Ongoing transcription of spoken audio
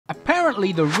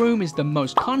Apparently, The Room is the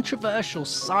most controversial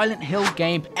Silent Hill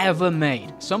game ever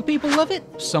made. Some people love it,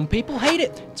 some people hate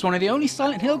it. It's one of the only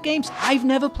Silent Hill games I've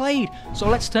never played. So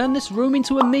let's turn this room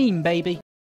into a meme, baby.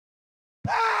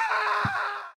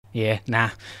 Yeah,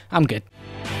 nah, I'm good.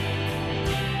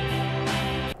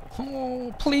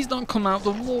 Oh, please don't come out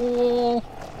the wall.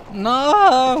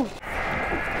 No!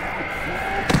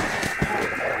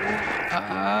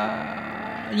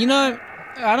 You know,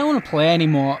 I don't want to play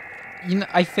anymore. You know,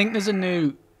 I think there's a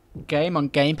new game on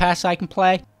Game Pass I can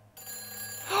play.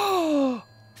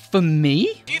 For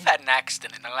me? If you've had an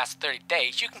accident in the last 30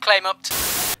 days, you can claim up to...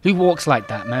 Who walks like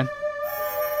that, man?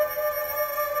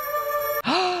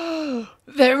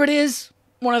 There it is!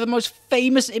 One of the most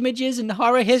famous images in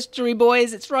horror history,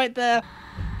 boys. It's right there.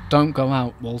 Don't go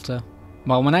out, Walter.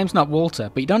 Well, my name's not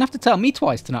Walter, but you don't have to tell me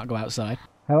twice to not go outside.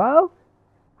 Hello?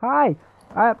 Hi.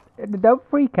 Don't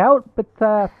freak out,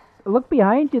 but look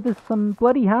behind you. There's some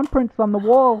bloody handprints on the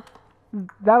wall. Has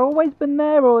that always been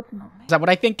there, or...? Is that what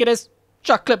I think it is?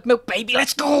 Chocolate milk, baby,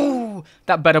 let's go!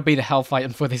 That better be the health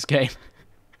item for this game.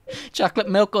 Chocolate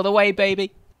milk all the way,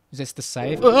 baby. Is this the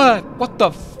save? What the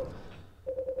f...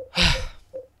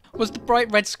 Was the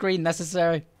bright red screen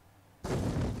necessary?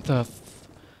 The f...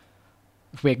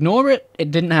 If we ignore it, it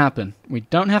didn't happen. We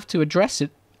don't have to address it.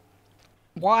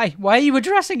 Why? Why are you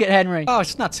addressing it, Henry? Oh,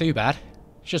 it's not too bad.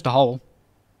 It's just a hole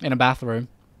in a bathroom.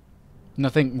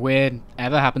 Nothing weird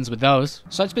ever happens with those.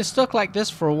 So it's been stuck like this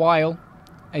for a while.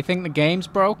 I think the game's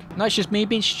broke. No, it's just me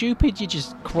being stupid. You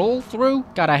just crawl through.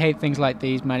 God, I hate things like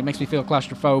these, man. It makes me feel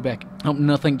claustrophobic. Hope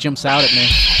nothing jumps out at me.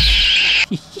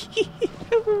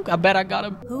 I bet I got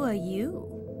him. Who are you?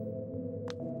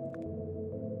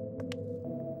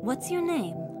 What's your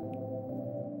name?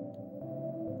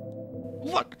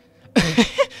 What?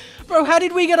 Bro, how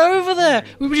did we get over there?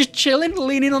 We were just chilling,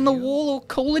 leaning on the wall, all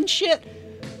cool and shit.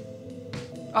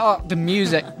 Oh, the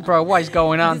music. Bro, what is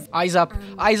going on? Eyes up,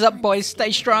 boys.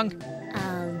 Stay strong.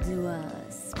 I'll do a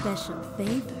special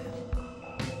favor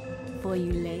for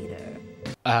you later.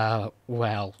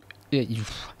 Well,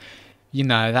 you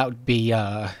know, that would be,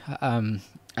 I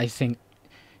think,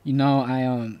 you know,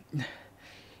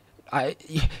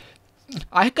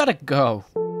 I gotta go.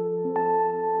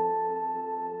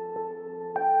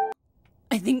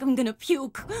 I think I'm gonna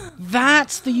puke.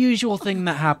 That's the usual thing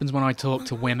that happens when I talk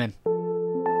to women.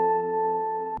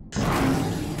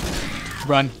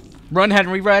 Run. Run,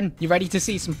 Henry, run. You ready to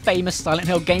see some famous Silent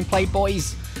Hill gameplay,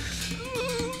 boys?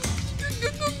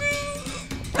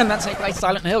 And that's it, like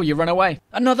Silent Hill, you run away.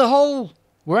 Another hole.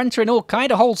 We're entering all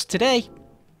kind of holes today.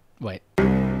 Wait.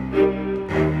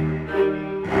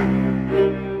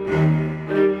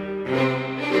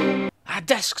 Our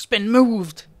desk's been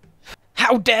moved.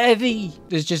 How dare thee?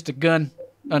 There's just a gun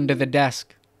under the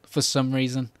desk for some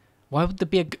reason. Why would there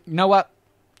be a gun? You know what?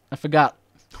 I forgot.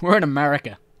 We're in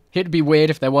America. It'd be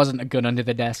weird if there wasn't a gun under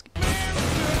the desk.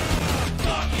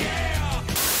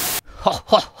 Ho,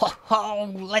 ho, ho, ho,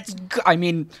 let's go. I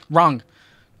mean, wrong.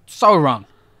 So wrong.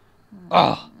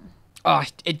 Oh,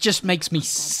 it just makes me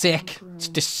sick. It's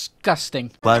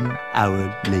disgusting. 1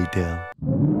 hour later.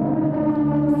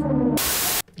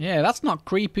 Yeah, that's not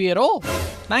creepy at all.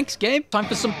 Thanks, game. Time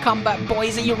for some combat,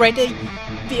 boys. Are you ready?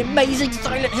 The amazing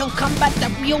Silent Hill combat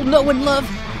that we all know and love.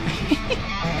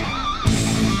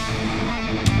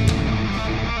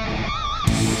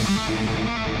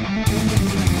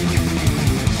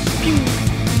 Pew.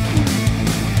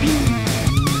 Pew.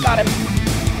 Got him.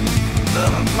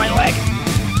 Ugh, my leg.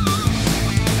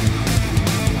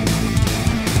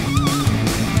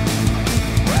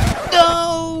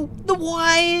 No! The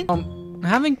wine! I'm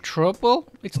having trouble.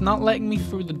 It's not letting me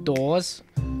through the doors.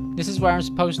 This is where I'm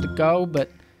supposed to go, but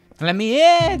let me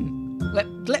in!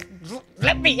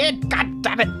 Let me in! God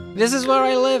damn it! This is where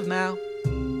I live now.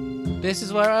 This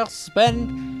is where I'll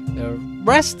spend the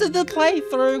rest of the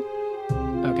playthrough.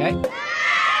 Okay.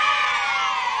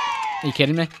 Are you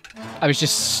kidding me? I was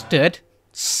just stood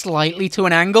slightly to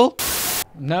an angle.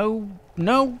 No,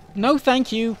 no, no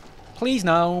thank you. Please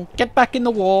no. Get back in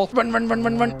the wall. Run, run, run,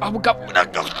 run, run. Oh, God.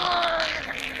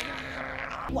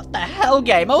 What the hell,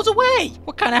 game? I was away.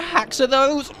 What kind of hacks are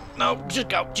those? No, just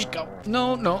go, just go.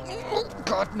 No, no. Oh,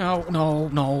 God, no, no,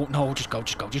 no, no. Just go,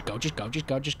 just go, just go, just go, just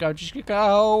go, just go, just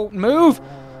go. Move.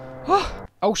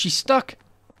 Oh, she's stuck.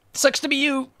 Sucks to be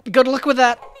you. Good luck with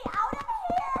that.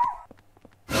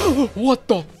 What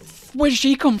the? Where did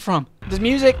she come from? There's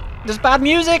music. There's bad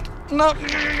music. No.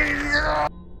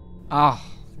 Oh,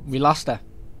 we lost her.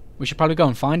 We should probably go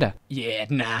and find her. Yeah,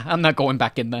 nah, I'm not going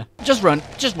back in there. Just run,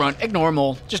 ignore them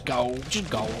all. Just go, just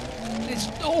go. It's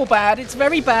all bad, it's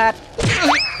very bad.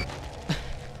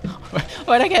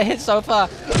 Why'd I get hit so far?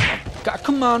 God,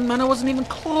 come on, man, I wasn't even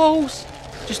close.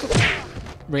 Just look.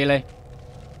 Really?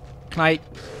 Can I?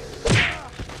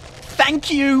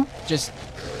 Thank you. Just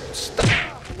stop.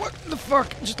 What the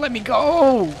fuck? Just let me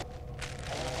go.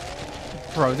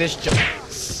 Bro, this just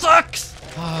sucks.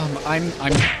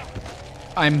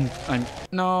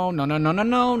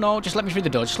 No. Just let me through the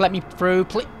door. Just let me through,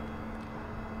 please.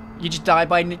 You just die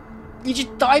by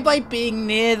being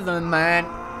near them, man.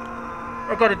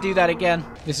 I gotta do that again.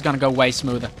 This is gonna go way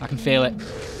smoother. I can feel it.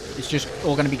 It's just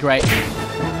all gonna be great.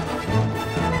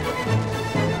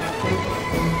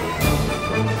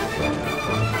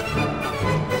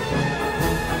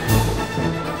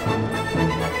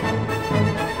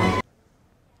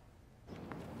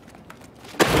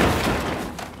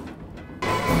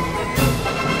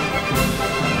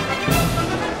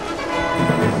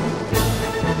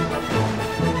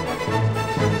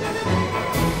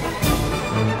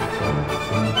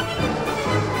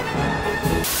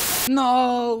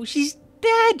 No, she's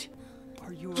dead.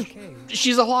 Are you okay?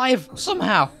 She's alive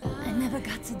somehow. I never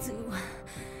got to do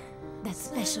that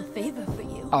special favor for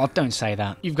you. Oh, don't say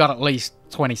that. You've got at least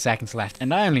 20 seconds left,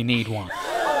 and I only need one.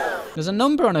 There's a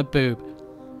number on her boob.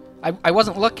 I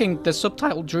wasn't looking. The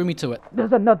subtitle drew me to it.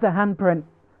 There's another handprint.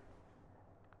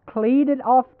 Clean it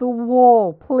off the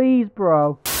wall, please,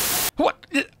 bro. What?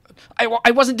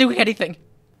 I wasn't doing anything.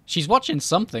 She's watching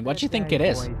something. What do you think it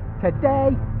is? Boys,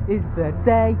 today is the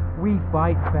day we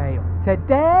fight fail.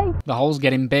 Today? The hole's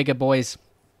getting bigger, boys.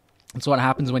 That's what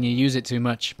happens when you use it too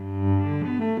much.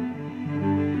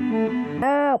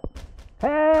 Help!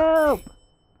 Help!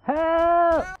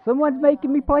 Help! Someone's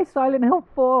making me play Silent Hill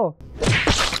 4.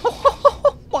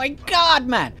 Oh my god,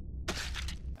 man!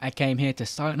 I came here to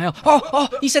Silent Hill. Oh,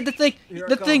 he said the thing!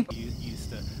 The thing! You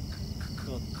used to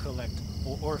collect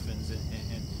orphans and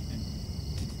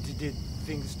did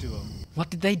things to them.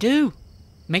 What did they do?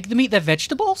 Make them eat their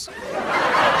vegetables?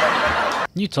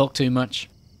 You talk too much.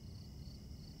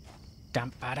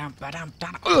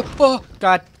 Oh,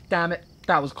 god damn it.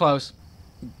 That was close.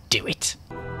 Do it.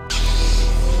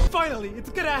 Finally,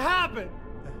 it's gonna happen!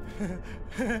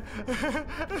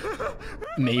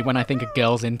 Me when I think a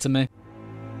girl's into me.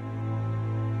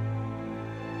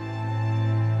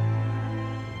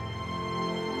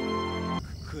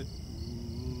 Could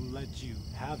let you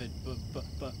have it,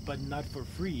 but not for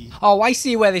free. Oh, I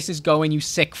see where this is going, you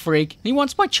sick freak. He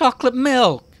wants my chocolate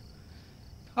milk.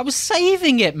 I was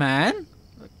saving it, man.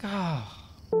 Oh.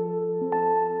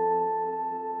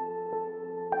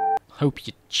 Hope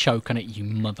you choke on it, you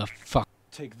motherfucker.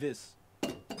 Take this.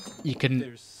 You can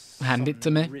There's hand it to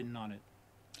me. written on it.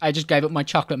 I just gave up my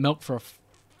chocolate milk for a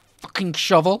fucking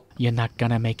shovel. You're not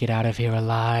gonna make it out of here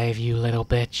alive, you little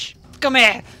bitch. Come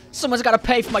here! Someone's gotta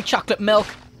pay for my chocolate milk.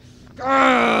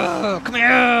 Come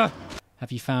here!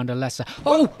 Have you found Alessa?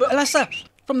 Oh, Alessa!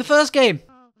 From the first game!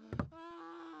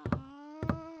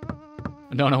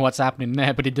 I don't know what's happening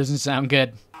there, but it doesn't sound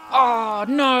good. Oh,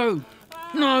 no!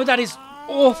 No, that is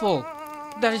awful!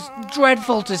 That is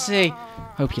dreadful to see.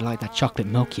 Hope you like that chocolate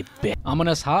milk, you bitch.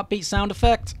 Ominous heartbeat sound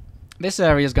effect. This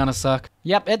area's gonna suck.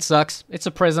 Yep, it sucks. It's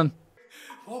a prison.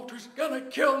 Walter's gonna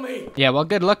kill me! Yeah, well,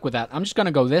 good luck with that. I'm just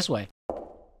gonna go this way.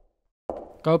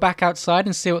 Go back outside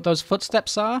and see what those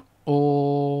footsteps are.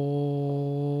 Or...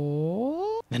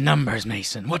 The numbers,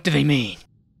 Mason. What do they mean?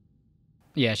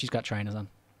 Yeah, she's got trainers on.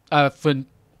 For...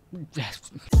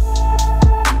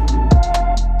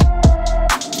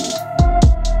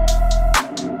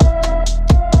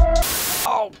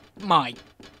 Oh my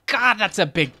god, that's a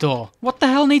big door. What the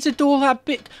hell needs a door that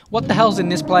big? What the hell's in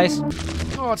this place?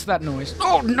 Oh, what's that noise?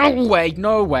 Oh, no way,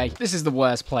 no way. This is the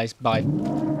worst place by...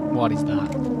 What is that?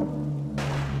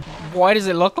 Why does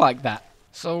it look like that?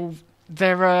 So,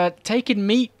 they're taking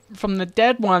meat from the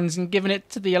dead ones and giving it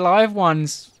to the alive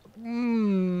ones.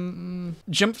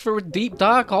 Jump through a deep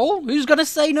dark hole? Who's gonna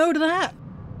say no to that?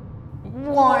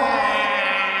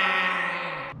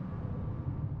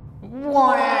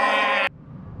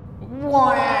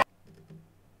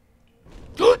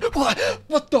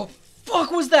 What the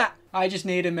fuck was that? I just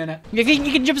need a minute. You think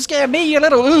you can jump scare me, you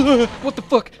little... What the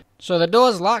fuck? So the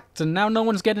door's locked and now no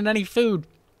one's getting any food.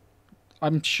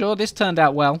 I'm sure this turned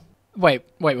out well. Wait.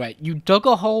 You dug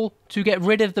a hole to get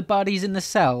rid of the bodies in the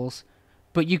cells,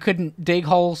 but you couldn't dig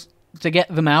holes to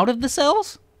get them out of the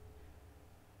cells?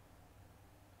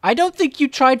 I don't think you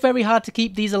tried very hard to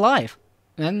keep these alive.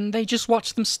 And they just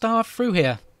watched them starve through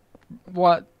here.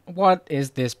 What is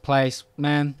this place,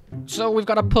 man? So we've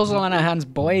got a puzzle on our hands,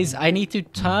 boys. I need to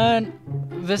turn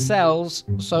the cells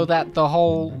so that the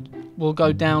hole will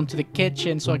go down to the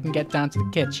kitchen so I can get down to the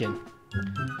kitchen.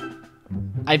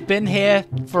 I've been here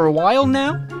for a while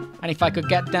now, And if I could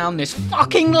get down this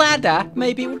fucking ladder,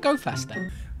 maybe it would go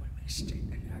faster.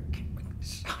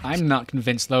 I'm not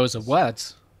convinced those are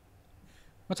words.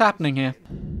 What's happening here?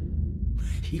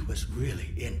 He was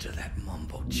really into that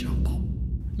mumbo jumbo.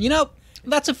 You know,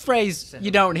 that's a phrase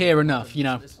you don't hear enough, you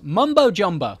know. Mumbo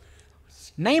jumbo.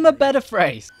 Name a better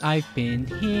phrase. I've been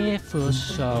here for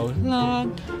so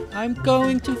long. I'm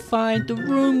going to find the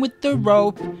room with the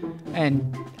rope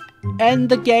and end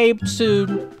the game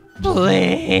soon.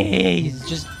 Please,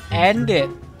 just end it,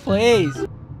 please.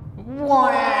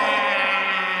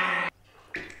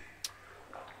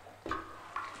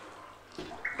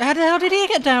 How the hell did he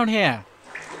get down here?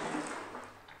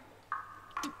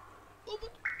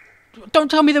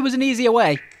 Don't tell me there was an easier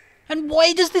way. And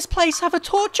why does this place have a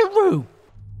torture room?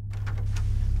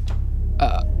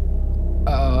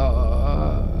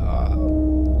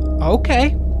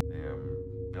 Okay. The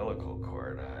umbilical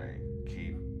cord I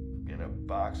keep in a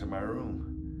box in my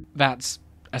room. That's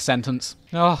a sentence.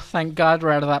 Oh, thank God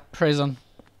we're out of that prison.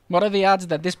 What are the odds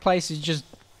that this place is just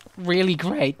really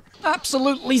great?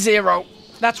 Absolutely zero.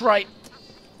 That's right.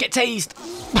 Get tased.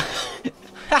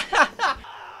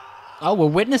 Oh, we're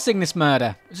witnessing this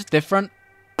murder. It's different.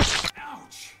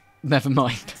 Ouch. Never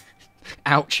mind.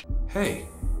 Ouch. Hey,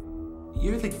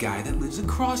 you're the guy that lives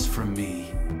across from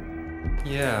me.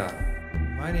 Yeah,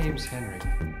 my name's Henry.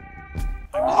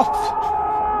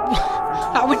 Oh.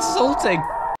 How insulting.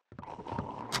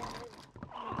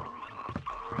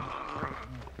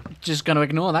 Just gonna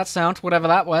ignore that sound, whatever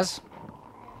that was.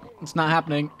 It's not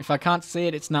happening. If I can't see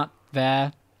it, it's not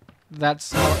there.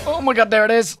 That's... Oh my God, there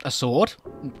it is! A sword?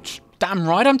 Damn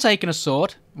right I'm taking a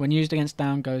sword. When used against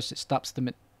down ghosts, it stops them...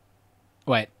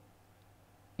 Wait.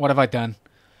 What have I done?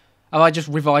 Have I just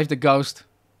revived a ghost?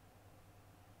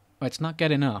 Wait, it's not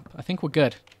getting up. I think we're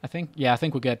good. Yeah, I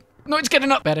think we're good. No, it's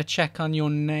getting up! Better check on your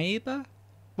neighbor?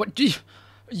 What,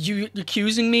 you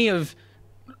accusing me of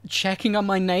checking on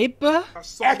my neighbor?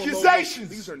 Accusations!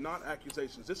 These are not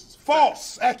accusations. This is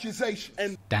false accusations.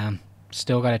 And damn,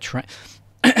 still gotta try.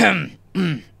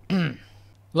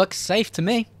 Looks safe to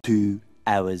me. 2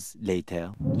 hours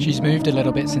later. She's moved a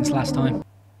little bit since last time.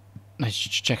 I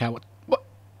should check out what...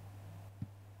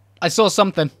 I saw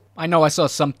something. I know I saw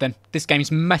something. This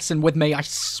game's messing with me. I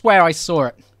swear I saw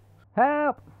it.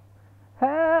 Help!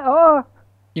 Help! Oh!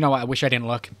 You know what? I wish I didn't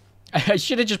look. I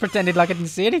should have just pretended like I didn't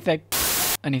see anything.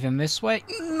 Anything this way?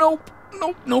 Nope.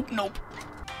 Nope, nope, nope.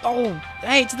 Oh,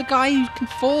 hey, it's the guy who can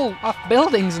fall off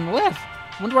buildings and live.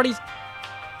 Wonder what he's...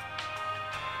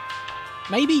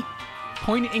 Maybe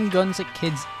pointing guns at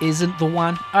kids isn't the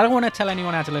one. I don't want to tell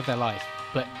anyone how to live their life,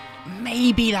 but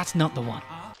maybe that's not the one.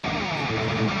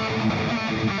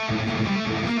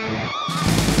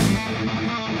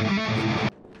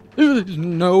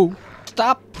 No.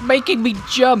 Stop making me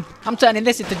jump. I'm turning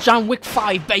this into John Wick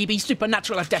 5, baby.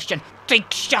 Supernatural edition.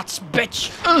 Take shots, bitch.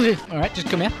 Alright, just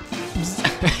come here.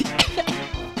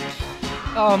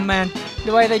 Oh, man.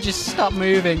 The way they just stop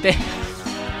moving.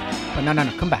 Oh, no,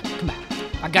 come back.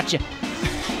 I got you.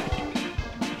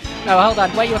 No, hold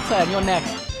on. Wait your turn. You're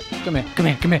next. Come here.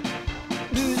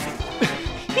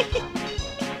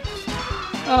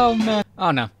 Oh, man.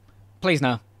 Oh, no. Please,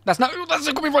 no. That's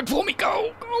coming right for me.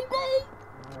 Go.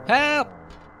 Help!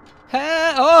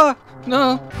 Help! Oh!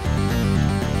 No!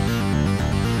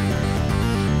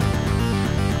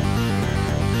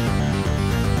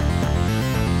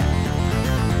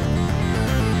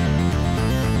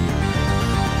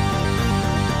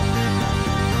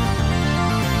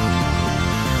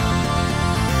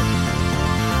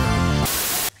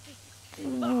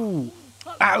 Ooh,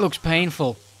 that looks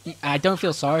painful. I don't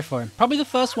feel sorry for him. Probably the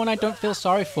first one I don't feel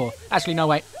sorry for. Actually, no,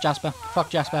 wait. Jasper.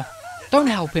 Fuck Jasper. Don't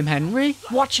help him, Henry.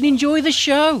 Watch and enjoy the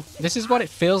show. This is what it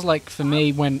feels like for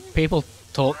me when people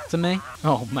talk to me.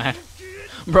 Oh, man.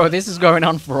 Bro, this is going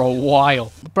on for a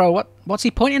while. Bro, what's he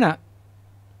pointing at?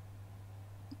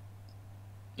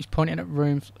 He's pointing at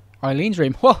rooms. Eileen's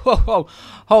room. Whoa.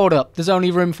 Hold up. There's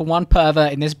only room for one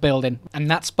pervert in this building,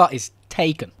 and that spot is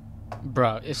taken.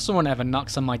 Bro, if someone ever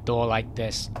knocks on my door like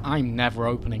this, I'm never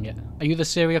opening it. Are you the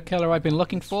serial killer I've been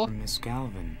looking for? Miss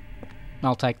Galvin.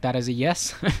 I'll take that as a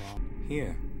yes.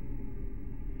 Here.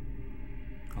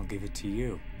 I'll give it to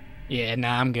you. Yeah,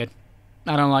 nah, I'm good.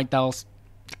 I don't like dolls.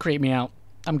 Creep me out.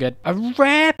 I'm good. A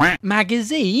rare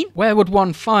magazine? Where would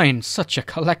one find such a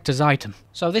collector's item?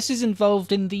 So this is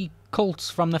involved in the cults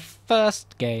from the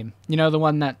first game. You know, the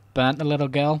one that burnt the little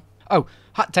girl? Oh,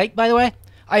 hot take, by the way.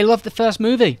 I love the first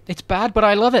movie. It's bad, but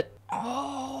I love it.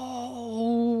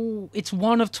 Oh, it's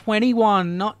one of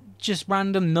 21, not just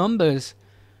random numbers.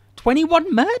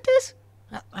 21 murders?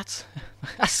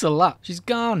 That's a lot. She's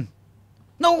gone.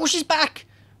 No, she's back.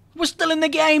 We're still in the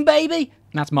game, baby!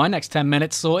 That's my next 10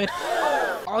 minutes sorted.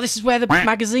 Oh, this is where the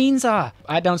magazines are.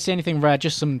 I don't see anything rare,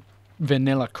 just some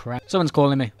vanilla crap. Someone's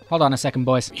calling me. Hold on a second,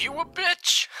 boys. You a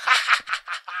bitch!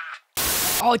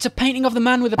 Oh, it's a painting of the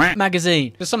man with a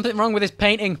magazine. There's something wrong with this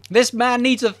painting. This man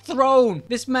needs a throne.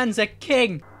 This man's a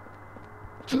king.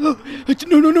 No.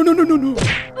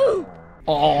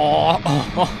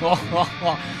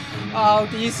 Oh,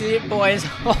 do you see it, boys?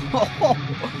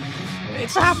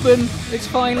 It's happened. It's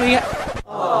finally...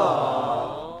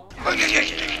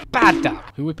 Bad dog.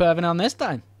 Who we perving on this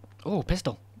time? Oh,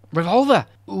 pistol. Revolver.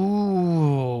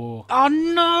 Ooh. Oh,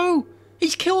 no.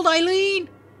 He's killed Eileen.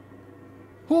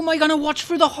 Who am I going to watch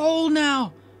through the hole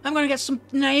now? I'm going to get some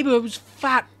neighbour who's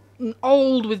fat and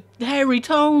old with hairy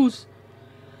toes.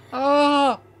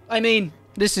 Oh, I mean,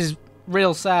 this is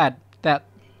real sad that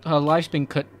her life's been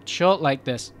cut short like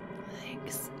this.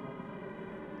 Thanks.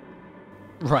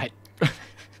 Right.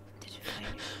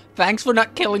 Thanks for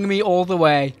not killing me all the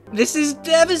way. This is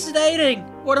devastating.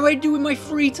 What do I do with my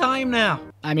free time now?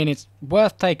 I mean, it's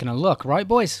worth taking a look, right,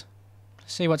 boys?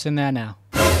 See what's in there now.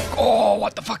 Oh,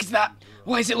 what the fuck is that?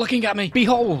 Why is it looking at me?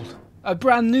 Behold, a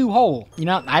brand new hole. You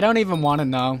know, I don't even want to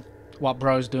know what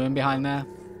bro's doing behind there.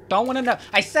 Don't want to know.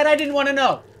 I said I didn't want to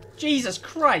know. Jesus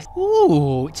Christ.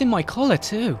 Ooh, it's in my collar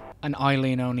too. An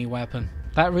Eileen-only weapon.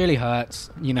 That really hurts,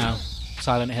 you know,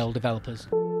 Silent Hill developers.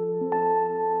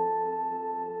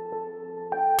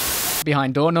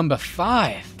 Behind door number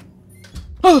 5.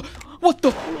 Oh, what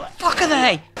the fuck are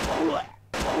they?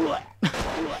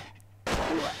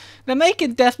 They're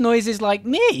making death noises like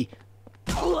me.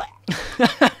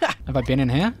 Have I been in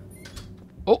here?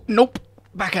 Oh, nope.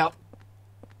 Back out.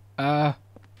 Are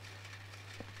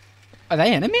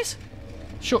they enemies?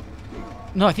 Sure.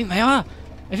 No, I think they are.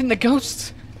 I think they're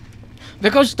ghosts. The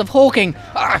ghost of Hawking.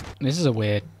 Ah! This is a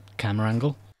weird camera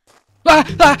angle.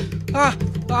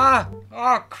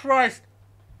 Oh, Christ.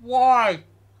 Why?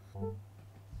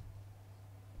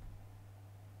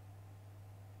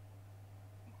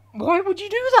 Why would you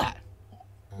do that?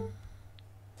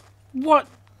 What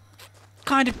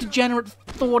kind of degenerate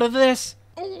thought of this?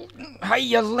 Oh, hey,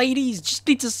 you ladies, just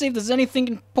need to see if there's anything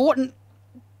important.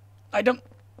 I don't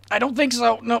think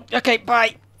so. No, okay,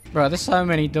 bye. Bro, there's so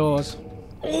many doors.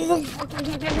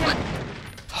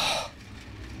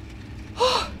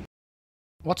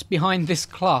 What's behind this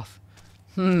cloth?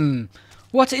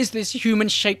 What is this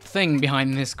human-shaped thing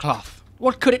behind this cloth?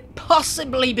 What could it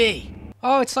possibly be?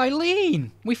 Oh, it's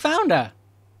Eileen. We found her.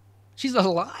 She's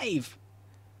alive.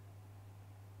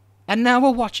 And now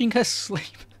we're watching her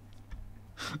sleep.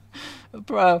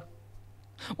 Bro.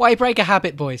 Why break a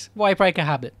habit, boys? Why break a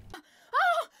habit?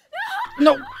 Oh,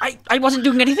 no! No, I wasn't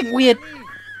doing anything weird.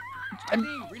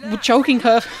 We're choking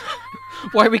her.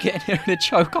 Why are we getting her in a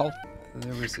chokehold?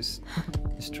 There was this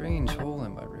strange hole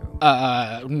in my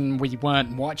room. We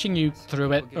weren't watching you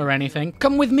through it or anything.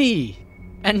 Come with me.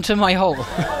 Enter my hole.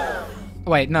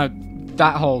 Wait, no.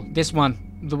 That hole. This one.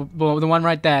 The one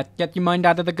right there. Get your mind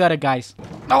out of the gutter, guys.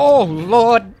 Oh,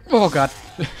 Lord. Oh, God.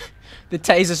 The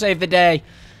taser saved the day.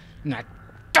 Now,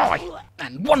 die.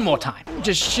 And one more time.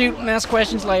 Just shoot and ask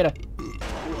questions later.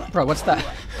 Bro, what's that?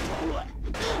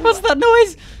 What's that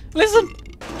noise? Listen.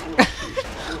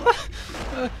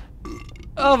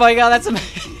 Oh, my God. That's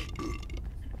amazing.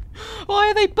 Why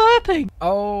are they burping?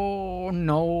 Oh,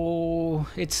 no.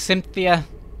 It's Cynthia.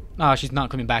 Oh, she's not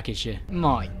coming back, is she?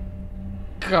 My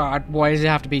God, why does it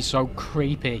have to be so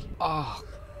creepy? Oh,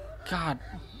 God.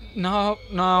 No.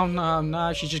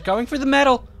 She's just going for the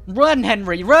metal. Run,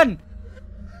 Henry, run!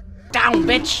 Down,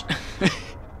 bitch!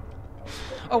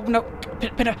 Oh, no.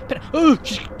 Pin her. Oh,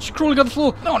 she's crawling on the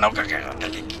floor. No.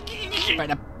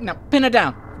 Right, now, pin her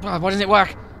down. Oh, why doesn't it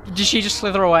work? Did she just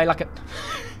slither away like a...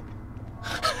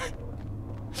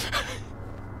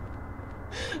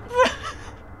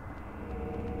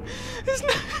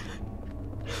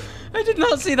 I did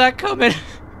not see that coming.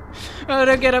 Oh,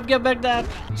 no, get up, get back down.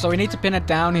 So we need to pin it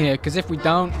down here, because if we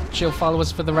don't, she'll follow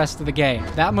us for the rest of the game.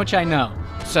 That much I know.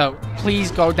 So,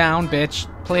 please go down, bitch.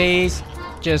 Please.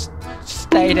 Just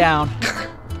stay down.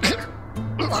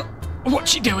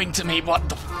 What's she doing to me? What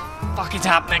the fuck is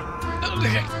happening?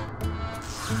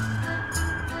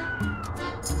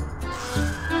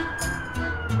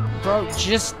 Bro,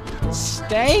 just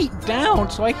stay down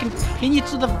so I can pin you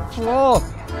to the floor.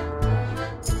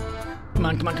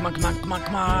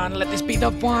 Come on. Let this be the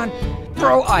one.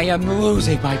 Bro, I am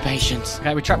losing my patience.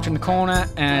 Okay, we're trapped in the corner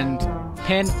and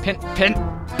pin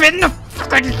the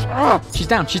fucking... Oh, she's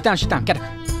down. Get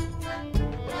her.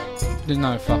 There's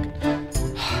no fucking...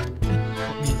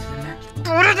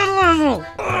 Go to the level.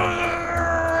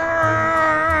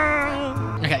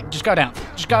 Okay, just go down.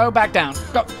 Just go back down.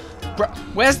 Go.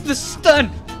 Where's the stun?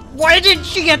 Why didn't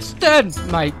she get stunned?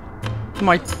 My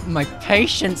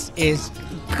patience is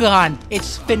gone.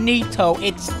 It's finito.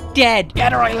 It's dead.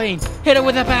 Get her, Eileen. Hit her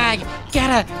with a bag. Get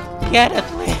her. Get her,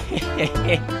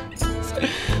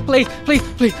 please.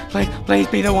 Please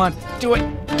be the one. Do it.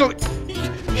 Do it.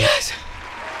 Yes.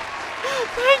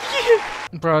 Thank you.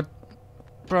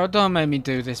 Bro, don't make me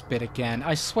do this bit again.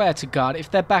 I swear to God,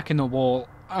 if they're back in the wall...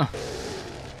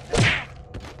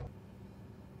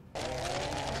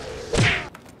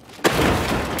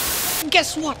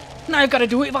 Guess what? Now I've got to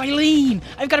do it with Eileen.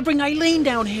 I've got to bring Eileen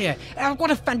down here.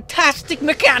 What a fantastic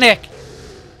mechanic.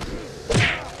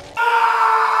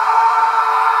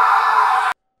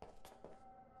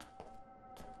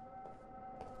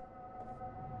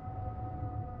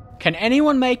 Can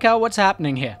anyone make out what's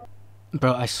happening here?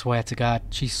 Bro, I swear to God,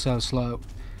 she's so slow.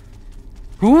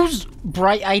 Whose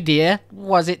bright idea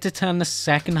was it to turn the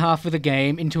second half of the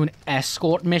game into an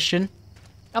escort mission?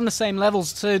 On the same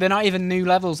levels too, they're not even new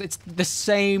levels, it's the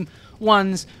same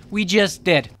ones we just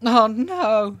did. Oh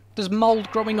no, there's mold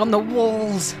growing on the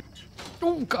walls.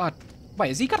 Oh God, wait,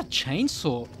 has he got a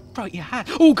chainsaw? Bro, you had.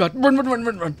 Oh God,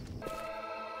 run.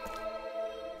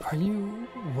 Are you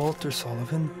Walter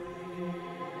Sullivan?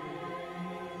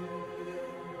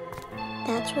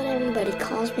 That's what everybody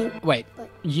calls me. Wait,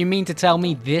 you mean to tell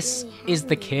me this is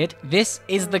the kid? This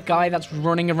is the guy that's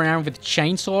running around with a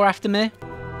chainsaw after me?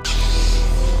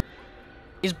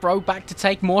 Is bro back to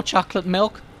take more chocolate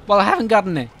milk? Well, I haven't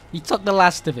gotten it. He took the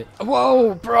last of it.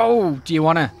 Whoa, bro! Do you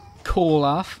want to cool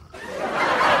off?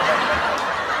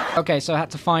 Okay, so I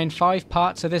had to find 5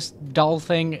 parts of this doll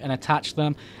thing and attach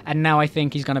them, and now I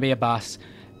think he's going to be a boss.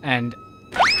 And...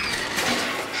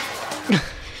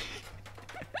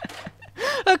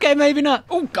 okay, maybe not.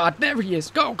 Oh God, there he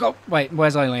is. Go. Wait,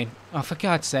 where's Eileen? Oh, for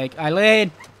God's sake.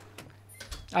 Eileen!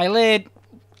 Where?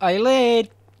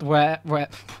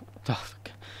 Oh,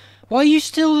 why are you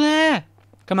still there?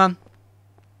 Come on.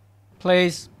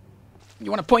 Please.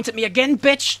 You want to point at me again,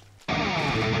 bitch?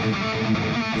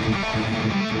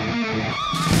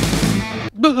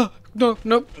 No.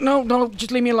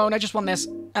 Just leave me alone. I just want this.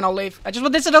 And I'll leave. I just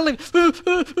want this and I'll leave.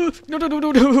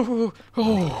 No.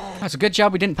 Oh, that's a good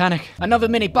job we didn't panic. Another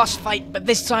mini boss fight, but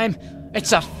this time,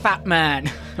 it's a fat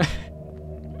man.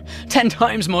 10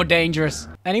 times more dangerous.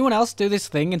 Anyone else do this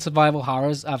thing in survival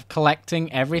horrors of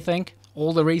collecting everything?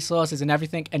 All the resources and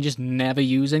everything, and just never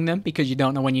using them because you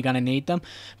don't know when you're gonna need them,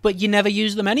 but you never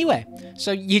use them anyway.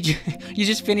 So you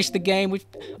just finish the game with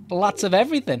lots of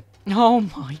everything. Oh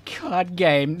my God,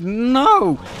 game.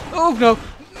 No! Oh no!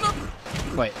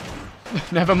 Wait.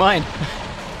 Never mind.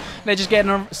 They're just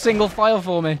getting a single file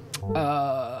for me.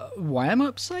 Why am I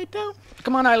upside down?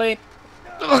 Come on, Eileen.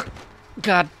 Ugh.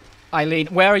 God. Eileen,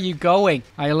 where are you going?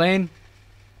 Eileen?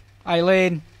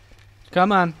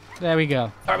 Come on. There we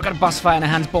go. Alright, we got a boss fight in our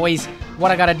hands, boys. What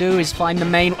I gotta do is find the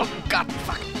main... Oh, God,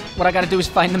 fuck. What I gotta do is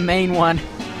find the main one.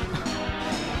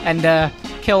 And,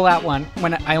 kill that one.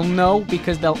 When I'll know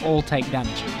because they'll all take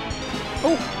damage.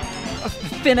 Oh!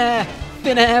 Thin air!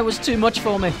 Thin air was too much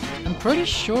for me. I'm pretty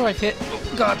sure I've hit...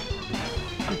 Oh, God.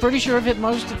 I'm pretty sure I've hit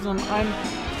most of them. I'm...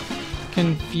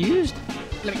 confused?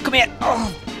 Come here!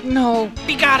 Oh! No,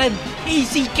 we got him!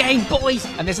 Easy game, boys!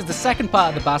 And this is the second part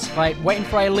of the boss fight, waiting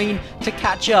for Eileen to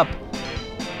catch up.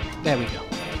 There we go.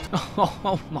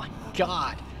 Oh my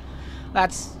God.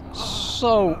 That's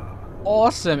so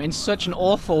awesome in such an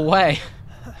awful way.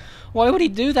 Why would he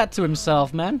do that to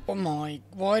himself, man? Oh my,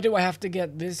 why do I have to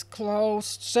get this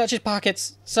close? Search his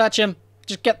pockets, search him.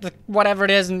 Just get the whatever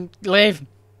it is and leave.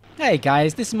 Hey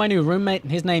guys, this is my new roommate,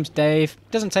 and his name's Dave.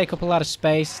 Doesn't take up a lot of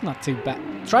space, not too bad.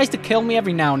 Tries to kill me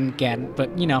every now and again,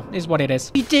 but you know, is what it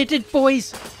is. We did it,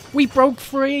 boys! We broke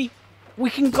free! We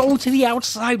can go to the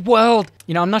outside world!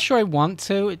 You know, I'm not sure I want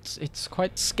to. It's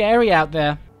quite scary out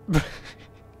there.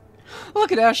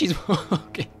 Look at how she's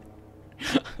walking.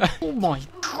 Oh my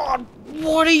God,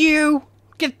 what are you?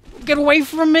 Get away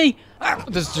from me!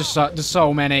 There's just there's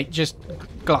so many. Just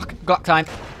Glock time.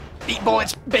 Eat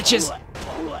bullets, bitches!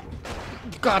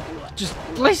 God, just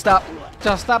please stop.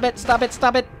 Just stop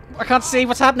it. I can't see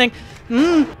what's happening.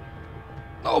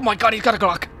 Oh my God, he's got a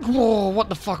Glock. Whoa, what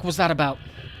the fuck was that about?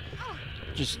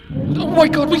 Just, oh my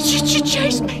God, she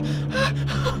chased me.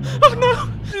 Oh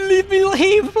no, leave me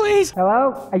alone, please.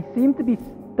 Hello? I seem to be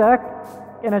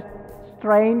stuck in a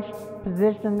strange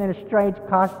position, in a strange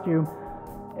costume.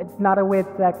 It's not a weird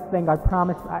sex thing, I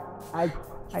promise. I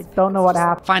don't know what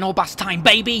happened. Final boss time,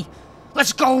 baby.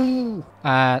 Let's go.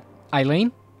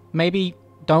 Eileen, maybe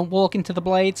don't walk into the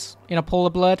blades in a pool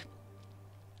of blood.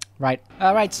 Right.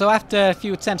 Alright, so after a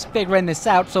few attempts figuring this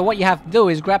out, so what you have to do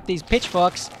is grab these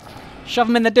pitchforks, shove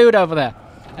them in the dude over there.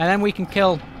 And then we can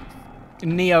kill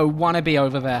Neo wannabe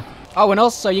over there. Oh, and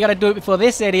also, you gotta do it before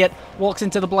this idiot walks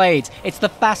into the blades. It's the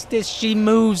fastest she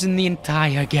moves in the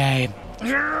entire game.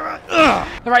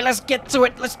 Alright, let's get to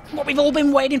it. What we've all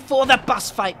been waiting for, the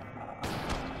boss fight.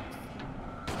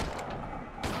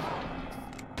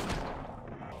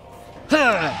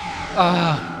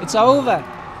 It's over.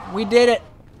 We did it.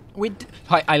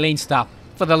 Hi, Eileen, stop.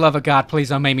 For the love of God, please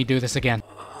don't make me do this again.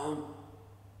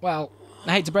 Well,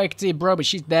 I hate to break it to you, bro, but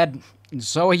she's dead. And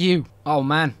so are you. Oh,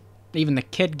 man. Even the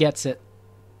kid gets it.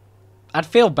 I'd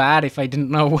feel bad if I didn't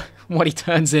know what he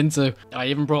turns into. I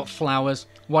even brought flowers.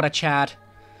 What a Chad.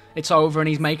 It's over and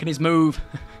he's making his move.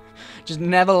 Just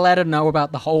never let her know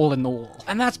about the hole in the wall.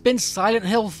 And that's been Silent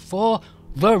Hill 4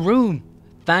 The Room.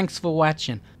 Thanks for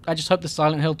watching. I just hope the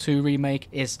Silent Hill 2 remake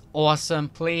is awesome,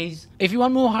 please. If you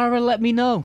want more horror, let me know.